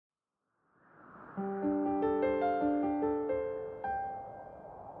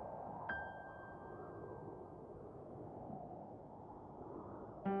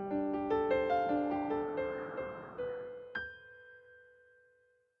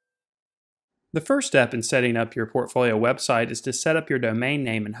The first step in setting up your portfolio website is to set up your domain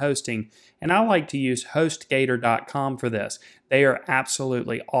name and hosting, and I like to use HostGator.com for this. They are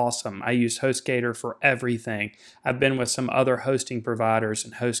absolutely awesome. I use HostGator for everything. I've been with some other hosting providers,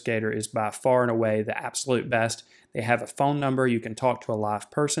 and HostGator is by far and away the absolute best. They have a phone number. You can talk to a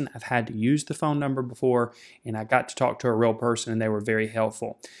live person. I've had to use the phone number before, and I got to talk to a real person, and they were very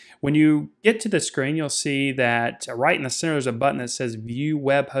helpful. When you get to the screen, you'll see that right in the center is a button that says View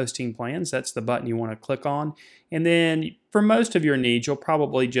Web Hosting Plans. That's the button you want to click on. And then for most of your needs, you'll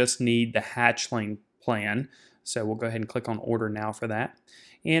probably just need the hatchling plan. So we'll go ahead and click on Order Now for that.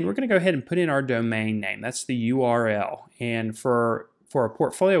 And we're going to go ahead and put in our domain name. That's the URL. And for a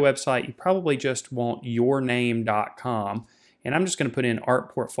portfolio website, you probably just want yourname.com. And I'm just going to put in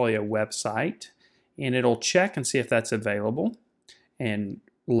Art Portfolio Website. And it'll check and see if that's available. And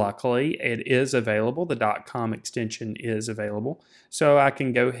luckily, it is available. The .com extension is available. So I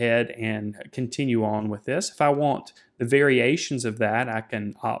can go ahead and continue on with this. If I want the variations of that, I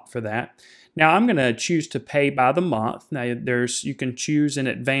can opt for that. Now I'm going to choose to pay by the month. Now you can choose in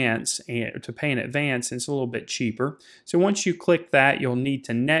advance and to pay in advance, and it's a little bit cheaper. So once you click that, you'll need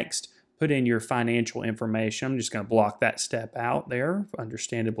to next put in your financial information. I'm just going to block that step out there,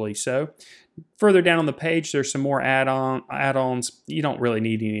 understandably so. Further down on the page, there's some more add-ons. You don't really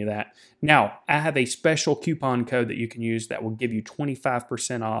need any of that. Now, I have a special coupon code that you can use that will give you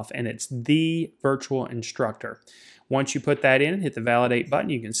 25% off, and it's the virtual instructor. Once you put that in and hit the validate button,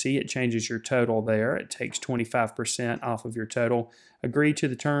 you can see it changes your total there. It takes 25% off of your total. Agree to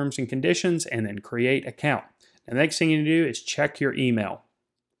the terms and conditions, and then create account. The next thing you do is check your email.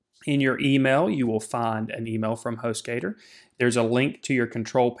 In your email, you will find an email from HostGator. There's a link to your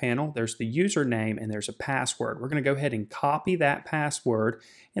control panel. There's the username, and there's a password. We're going to go ahead and copy that password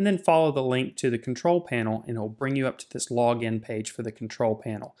and then follow the link to the control panel, and it'll bring you up to this login page for the control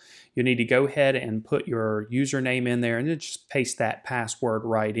panel. You need to go ahead and put your username in there and then just paste that password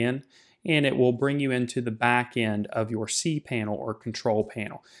right in, and it will bring you into the back end of your cPanel or control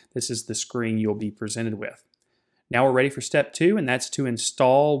panel. This is the screen you'll be presented with. Now we're ready for step 2, and that's to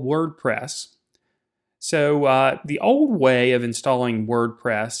install WordPress. So the old way of installing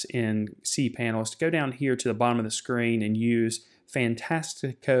WordPress in cPanel is to go down here to the bottom of the screen and use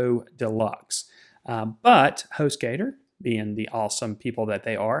Fantastico Deluxe. But HostGator, being the awesome people that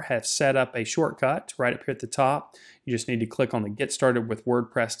they are, have set up a shortcut right up here at the top. You just need to click on the Get Started with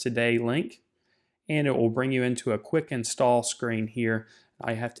WordPress Today link, and it will bring you into a quick install screen here.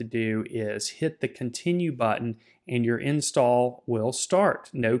 All you have to do is hit the continue button and your install will start.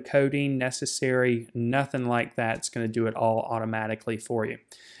 No coding necessary, nothing like that. It's going to do it all automatically for you.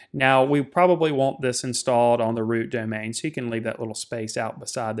 Now, we probably want this installed on the root domain, so you can leave that little space out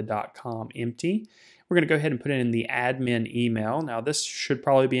beside the .com empty. We're going to go ahead and put in the admin email. Now, this should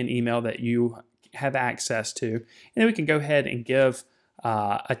probably be an email that you have access to. And then we can go ahead and give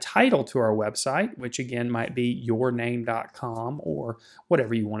a title to our website, which again might be yourname.com or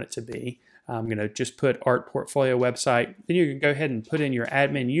whatever you want it to be. I'm going to just put Art Portfolio Website. Then you can go ahead and put in your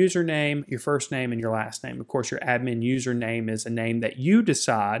admin username, your first name, and your last name. Of course, your admin username is a name that you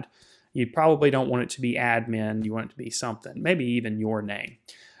decide. You probably don't want it to be admin. You want it to be something, maybe even your name.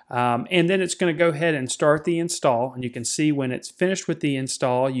 And then it's going to go ahead and start the install. And you can see when it's finished with the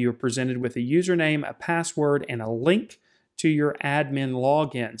install, you're presented with a username, a password, and a link to your admin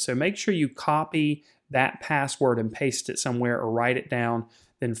login. So make sure you copy that password and paste it somewhere or write it down.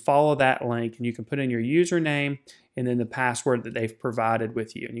 Then follow that link and you can put in your username and then the password that they've provided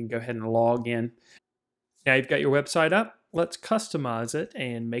with you. And you can go ahead and log in. Now you've got your website up. Let's customize it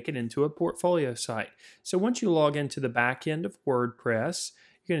and make it into a portfolio site. So once you log into the back end of WordPress,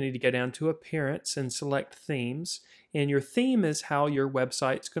 you're going to need to go down to Appearance and select Themes. And your theme is how your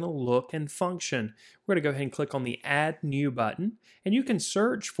website's going to look and function. We're going to go ahead and click on the Add New button. And you can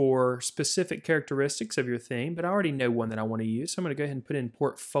search for specific characteristics of your theme, but I already know one that I want to use. So I'm going to go ahead and put in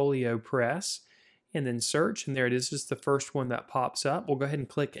WordPress and then search. And there it is, just the first one that pops up. We'll go ahead and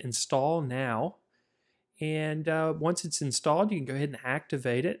click Install Now. And once it's installed, you can go ahead and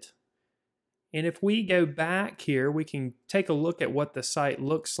activate it. And if we go back here, we can take a look at what the site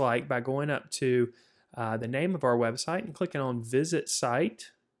looks like by going up to the name of our website and clicking on Visit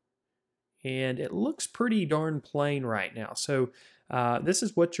Site. And it looks pretty darn plain right now. So this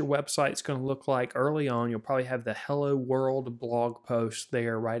is what your website's going to look like early on. You'll probably have the Hello World blog post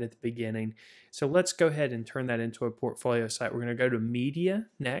there right at the beginning. So let's go ahead and turn that into a portfolio site. We're going to go to Media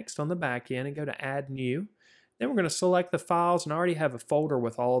next on the back end and go to Add New. Then we're going to select the files, and I already have a folder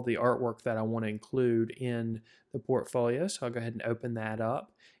with all of the artwork that I want to include in the portfolio. So I'll go ahead and open that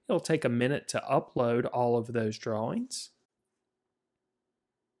up. It'll take a minute to upload all of those drawings.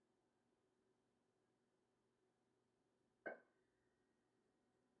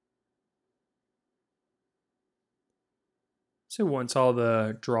 So once all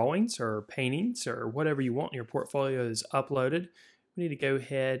the drawings or paintings or whatever you want in your portfolio is uploaded, we need to go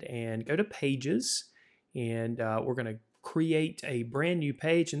ahead and go to Pages, and we're going to create a brand new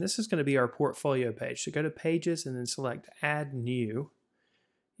page, and this is going to be our portfolio page. So go to Pages and then select Add New,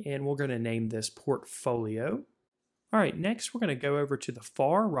 and we're going to name this Portfolio. All right, next we're going to go over to the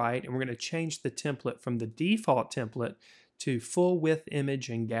far right, and we're going to change the template from the default template to full width image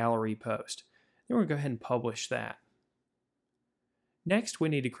and gallery post. Then we're going to go ahead and publish that. Next, we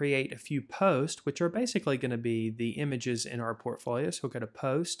need to create a few posts, which are basically going to be the images in our portfolio. So we'll go to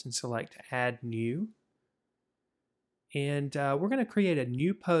Post and select Add New. And we're going to create a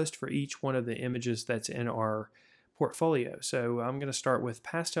new post for each one of the images that's in our portfolio. So I'm going to start with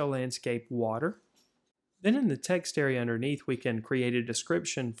Pastel Landscape Water. Then in the text area underneath, we can create a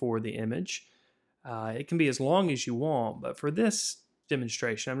description for the image. It can be as long as you want, but for this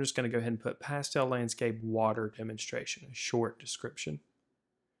demonstration, I'm just going to go ahead and put Pastel Landscape Water Demonstration, a short description.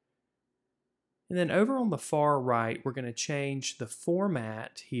 And then over on the far right, we're going to change the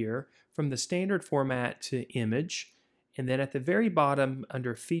format here from the standard format to image. And then at the very bottom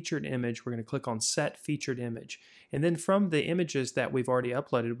under Featured Image, we're going to click on Set Featured Image. And then from the images that we've already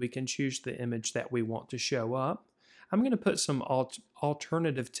uploaded, we can choose the image that we want to show up. I'm going to put some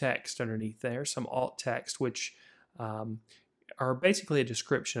alternative text underneath there, some alt text, which are basically a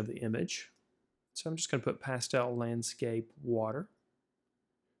description of the image. So I'm just going to put Pastel Landscape Water.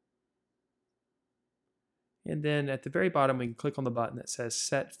 And then at the very bottom, we can click on the button that says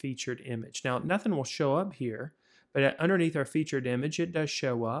Set Featured Image. Now, nothing will show up here, but underneath our featured image, it does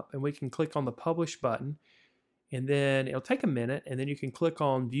show up, and we can click on the Publish button, and then it'll take a minute, and then you can click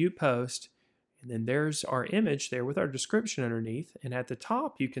on View Post, and then there's our image there with our description underneath. And at the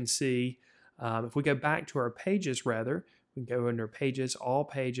top, you can see, if we go back to our pages rather, we can go under Pages, All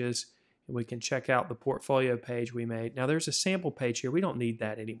Pages, and we can check out the portfolio page we made. Now there's a sample page here. We don't need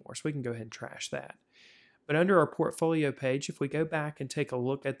that anymore, so we can go ahead and trash that. But under our portfolio page, if we go back and take a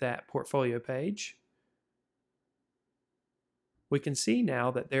look at that portfolio page, we can see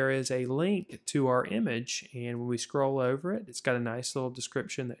now that there is a link to our image, and when we scroll over it, it's got a nice little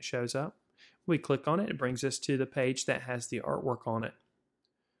description that shows up. We click on it, it brings us to the page that has the artwork on it.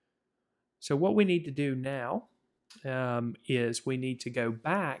 So what we need to do now is we need to go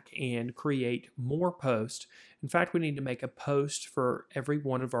back and create more posts. In fact, we need to make a post for every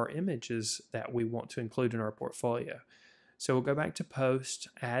one of our images that we want to include in our portfolio. So we'll go back to Post,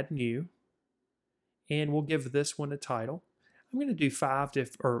 Add New, and we'll give this one a title. I'm going to do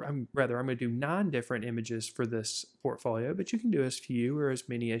I'm going to do 9 different images for this portfolio, but you can do as few or as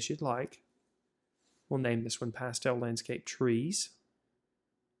many as you'd like. We'll name this one Pastel Landscape Trees.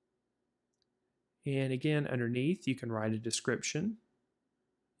 And again, underneath, you can write a description.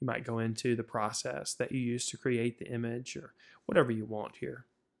 You might go into the process that you use to create the image or whatever you want here.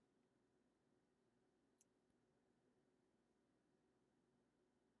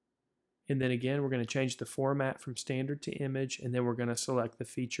 And then again, we're going to change the format from standard to image, and then we're going to select the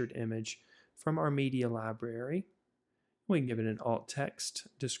featured image from our media library. We can give it an alt text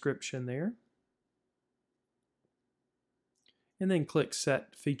description there. And then click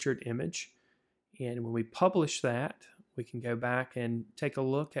Set Featured Image. And when we publish that, we can go back and take a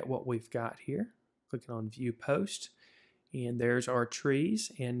look at what we've got here. Clicking on View Post, and there's our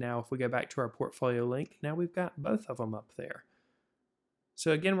trees. And now if we go back to our portfolio link, now we've got both of them up there.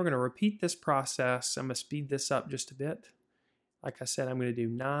 So again, we're going to repeat this process. I'm going to speed this up just a bit. Like I said, I'm going to do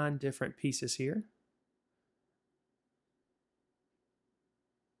 9 different pieces here.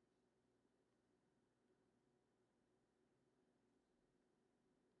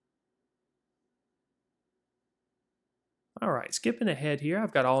 All right, skipping ahead here,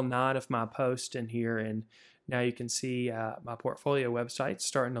 I've got all 9 of my posts in here, and now you can see my portfolio website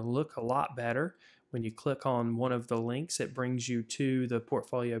starting to look a lot better. When you click on one of the links, it brings you to the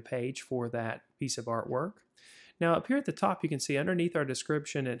portfolio page for that piece of artwork. Now up here at the top, you can see underneath our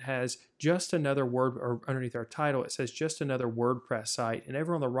description, it has just another word, or underneath our title, it says just another WordPress site. And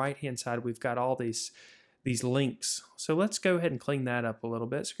over on the right-hand side, we've got all these links. So let's go ahead and clean that up a little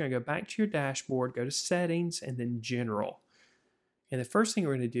bit. So we're going to go back to your dashboard, go to Settings, and then General. And the first thing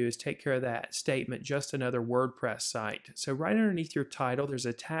we're going to do is take care of that statement, just another WordPress site. So right underneath your title, there's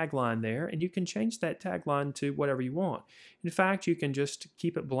a tagline there, and you can change that tagline to whatever you want. In fact, you can just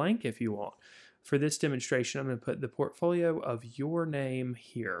keep it blank if you want. For this demonstration, I'm going to put the portfolio of your name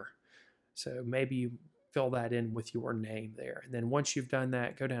here. So maybe you fill that in with your name there. And then once you've done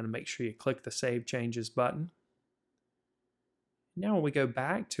that, go down and make sure you click the Save Changes button. Now when we go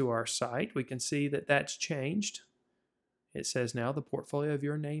back to our site, we can see that that's changed. It says now the portfolio of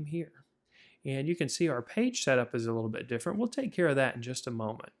your name here. And you can see our page setup is a little bit different. We'll take care of that in just a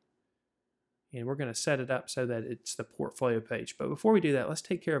moment. And we're going to set it up so that it's the portfolio page. But before we do that, let's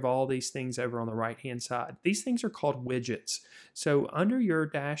take care of all these things over on the right-hand side. These things are called widgets. So under your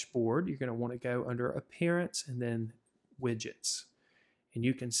dashboard, you're going to want to go under Appearance and then Widgets. And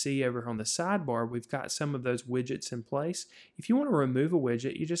you can see over on the sidebar, we've got some of those widgets in place. If you want to remove a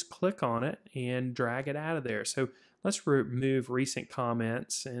widget, you just click on it and drag it out of there. So let's remove recent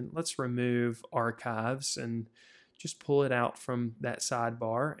comments, and let's remove archives, and just pull it out from that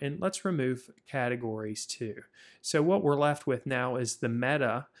sidebar, and let's remove categories too. So what we're left with now is the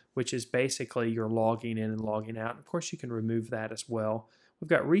meta, which is basically your logging in and logging out. Of course, you can remove that as well. We've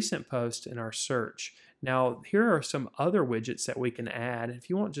got recent posts in our search. Now, here are some other widgets that we can add. If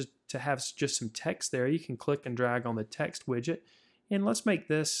you want just to have just some text there, you can click and drag on the text widget. And let's make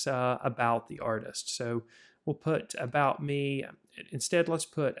this about the artist. So we'll put about me. Instead, let's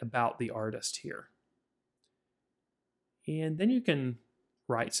put about the artist here. And then you can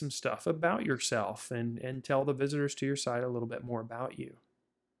write some stuff about yourself and tell the visitors to your site a little bit more about you.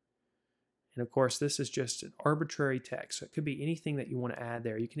 And of course, this is just an arbitrary text, so it could be anything that you want to add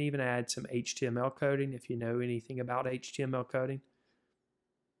there. You can even add some HTML coding if you know anything about HTML coding.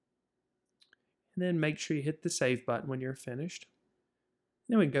 And then make sure you hit the save button when you're finished.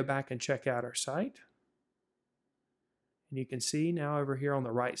 Then we can go back and check out our site. And you can see now over here on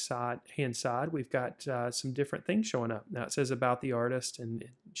the right hand side, we've got some different things showing up. Now it says about the artist, and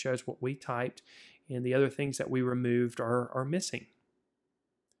it shows what we typed, and the other things that we removed are missing.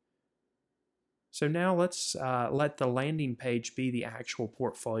 So now let's let the landing page be the actual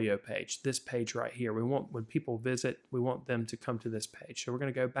portfolio page, this page right here. We want, when people visit, we want them to come to this page. So we're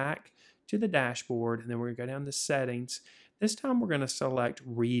going to go back to the dashboard, and then we're going to go down to settings. This time we're going to select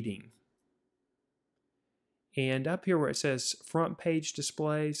reading. And up here where it says front page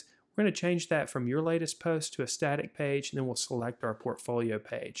displays, we're going to change that from your latest post to a static page, and then we'll select our portfolio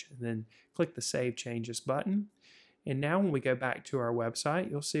page. And then click the Save Changes button. And now when we go back to our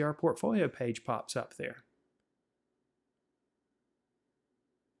website, you'll see our portfolio page pops up there.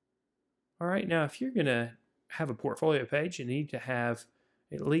 All right, now if you're going to have a portfolio page, you need to have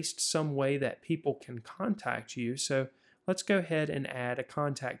at least some way that people can contact you. So let's go ahead and add a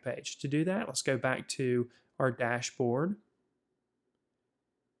contact page. To do that, let's go back to our dashboard.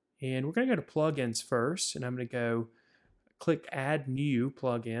 And we're going to go to plugins first, and I'm going to go click Add New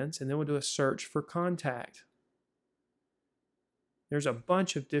Plugins, and then we'll do a search for Contact. There's a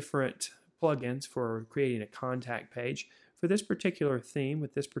bunch of different plugins for creating a contact page. For this particular theme,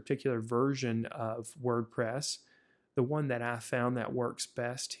 with this particular version of WordPress, the one that I found that works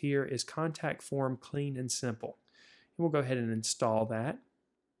best here is Contact Form Clean and Simple. And we'll go ahead and install that.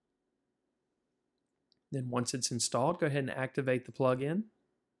 Then once it's installed, go ahead and activate the plugin.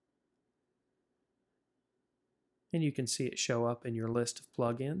 And you can see it show up in your list of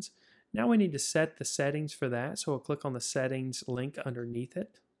plugins. Now we need to set the settings for that, so we'll click on the settings link underneath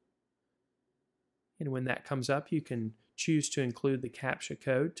it. And when that comes up, you can choose to include the CAPTCHA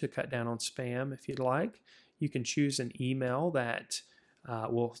code to cut down on spam if you'd like. You can choose an email that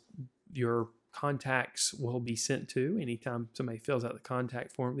your contacts will be sent to. Anytime somebody fills out the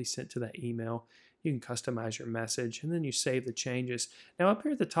contact form, it'll be sent to that email. You can customize your message, and then you save the changes. Now up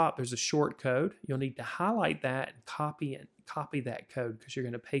here at the top, there's a short code. You'll need to highlight that and copy that code because you're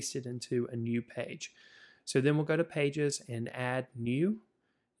going to paste it into a new page. So then we'll go to Pages and Add New.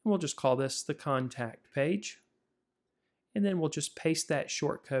 And we'll just call this the Contact page. And then we'll just paste that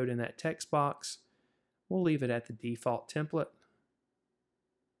short code in that text box. We'll leave it at the default template.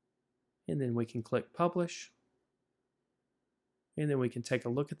 And then we can click Publish. And then we can take a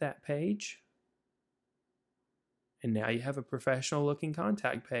look at that page. And now you have a professional looking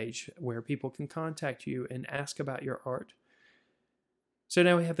contact page where people can contact you and ask about your art. So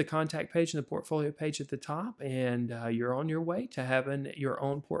now we have the contact page and the portfolio page at the top, and you're on your way to having your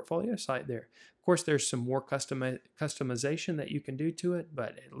own portfolio site there. Of course, there's some more customization that you can do to it,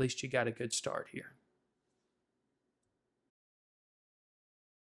 but at least you got a good start here.